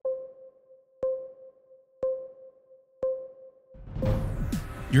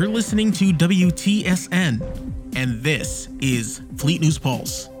You're listening to WTSN, and this is Fleet News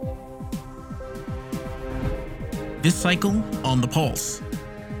Pulse. This cycle on the Pulse.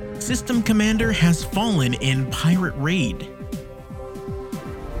 System commander has fallen in pirate raid.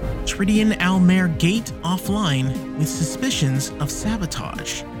 Tridian Almere Gate offline with suspicions of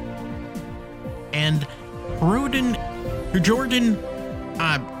sabotage. And Jordan,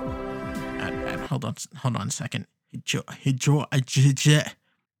 hold on a second.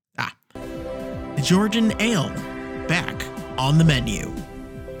 Georgian Ale back on the menu.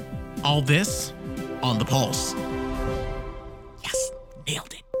 All this on the Pulse. Yes,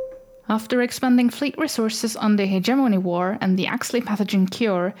 nailed it. After expending fleet resources on the Hegemony War and the Axley pathogen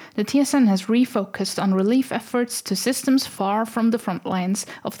cure, the TSN has refocused on relief efforts to systems far from the front lines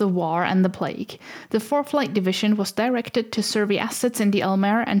of the war and the plague. The 4th Light Division was directed to survey assets in the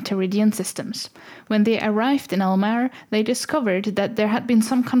Almere and Teridian systems. When they arrived in Almere, they discovered that there had been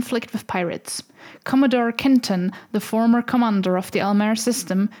some conflict with pirates. Commodore Kenton, the former commander of the Almere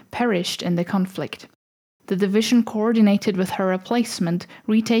system, perished in the conflict. The division coordinated with her replacement,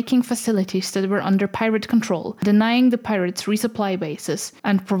 retaking facilities that were under pirate control, denying the pirates resupply bases,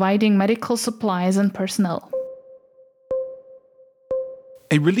 and providing medical supplies and personnel.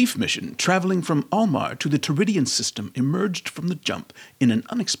 A relief mission traveling from Almar to the Teridian system emerged from the jump in an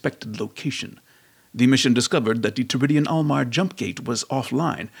unexpected location. The mission discovered that the Teridian Almar jump gate was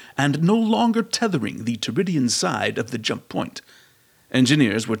offline and no longer tethering the Teridian side of the jump point.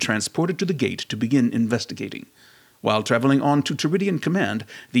 Engineers were transported to the gate to begin investigating. While traveling on to Teridian Command,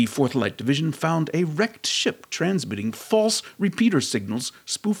 the 4th Light Division found a wrecked ship transmitting false repeater signals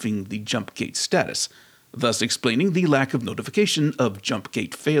spoofing the jump gate status, thus explaining the lack of notification of jump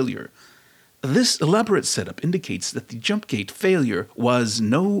gate failure. This elaborate setup indicates that the jump gate failure was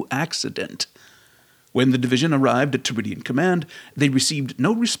no accident. When the division arrived at Teridian Command, they received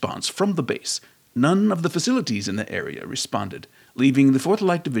no response from the base. None of the facilities in the area responded, leaving the 4th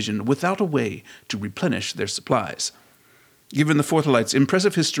Light Division without a way to replenish their supplies. Given the 4th Light's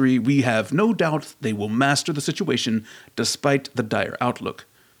impressive history, we have no doubt they will master the situation despite the dire outlook.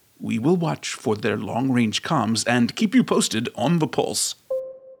 We will watch for their long-range comms and keep you posted on the Pulse.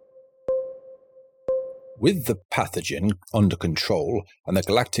 With the pathogen under control and the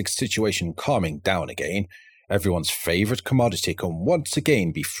galactic situation calming down again, everyone's favourite commodity can once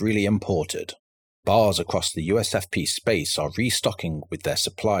again be freely imported. Bars across the USFP space are restocking with their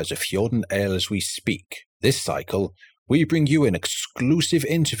supplies of Fjorden Ale as we speak. This cycle, we bring you an exclusive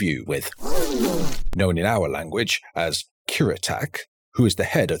interview with, known in our language as Kiratak, who is the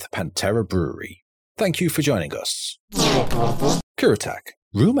head of the Pantera Brewery. Thank you for joining us. Kiratak,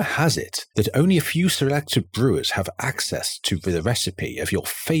 rumour has it that only a few selected brewers have access to the recipe of your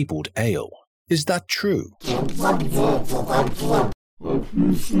fabled ale. Is that true?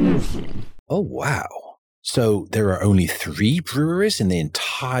 Oh wow. So there are only 3 breweries in the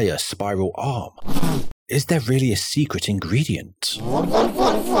entire Spiral Arm. Is there really a secret ingredient?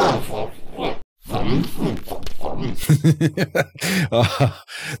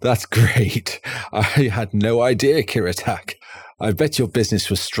 That's great. I had no idea, Kiratak. I bet your business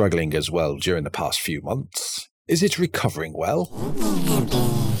was struggling as well during the past few months. Is it recovering well?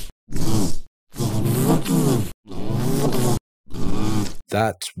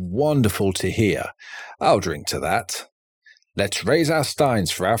 That's wonderful to hear. I'll drink to that. Let's raise our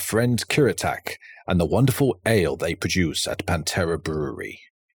steins for our friend Kiratak and the wonderful ale they produce at Pantera Brewery.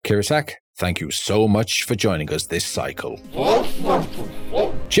 Kiratak, thank you so much for joining us this cycle.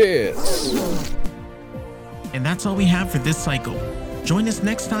 Cheers! And that's all we have for this cycle. Join us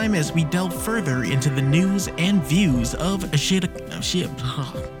next time as we delve further into the news and views of Ashita.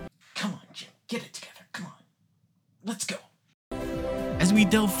 Come on, Jim, get it together. Come on. Let's go. As we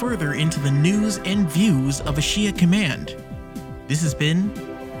delve further into the news and views of Ashia Command. This has been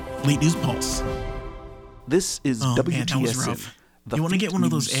Fleet News Pulse. This is WTSN. Man, that was rough. You want to get one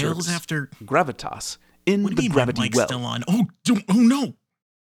of those ales after Gravitas in what do the you mean Gravity my mic's Well. still on? Oh no!